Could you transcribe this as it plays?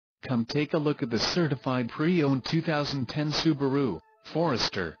Come take a look at the certified pre-owned 2010 Subaru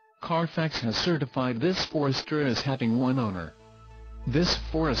Forester. Carfax has certified this Forester as having one owner. This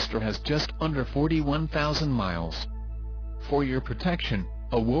Forester has just under 41,000 miles. For your protection,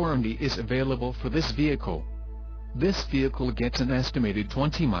 a warranty is available for this vehicle. This vehicle gets an estimated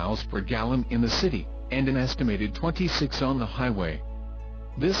 20 miles per gallon in the city, and an estimated 26 on the highway.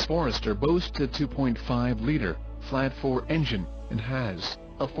 This Forester boasts a 2.5-liter, flat-4 engine, and has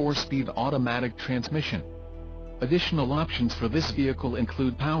a 4-speed automatic transmission. Additional options for this vehicle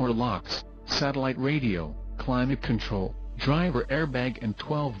include power locks, satellite radio, climate control, driver airbag and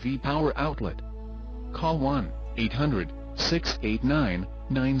 12V power outlet. Call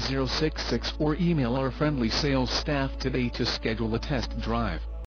 1-800-689-9066 or email our friendly sales staff today to schedule a test drive.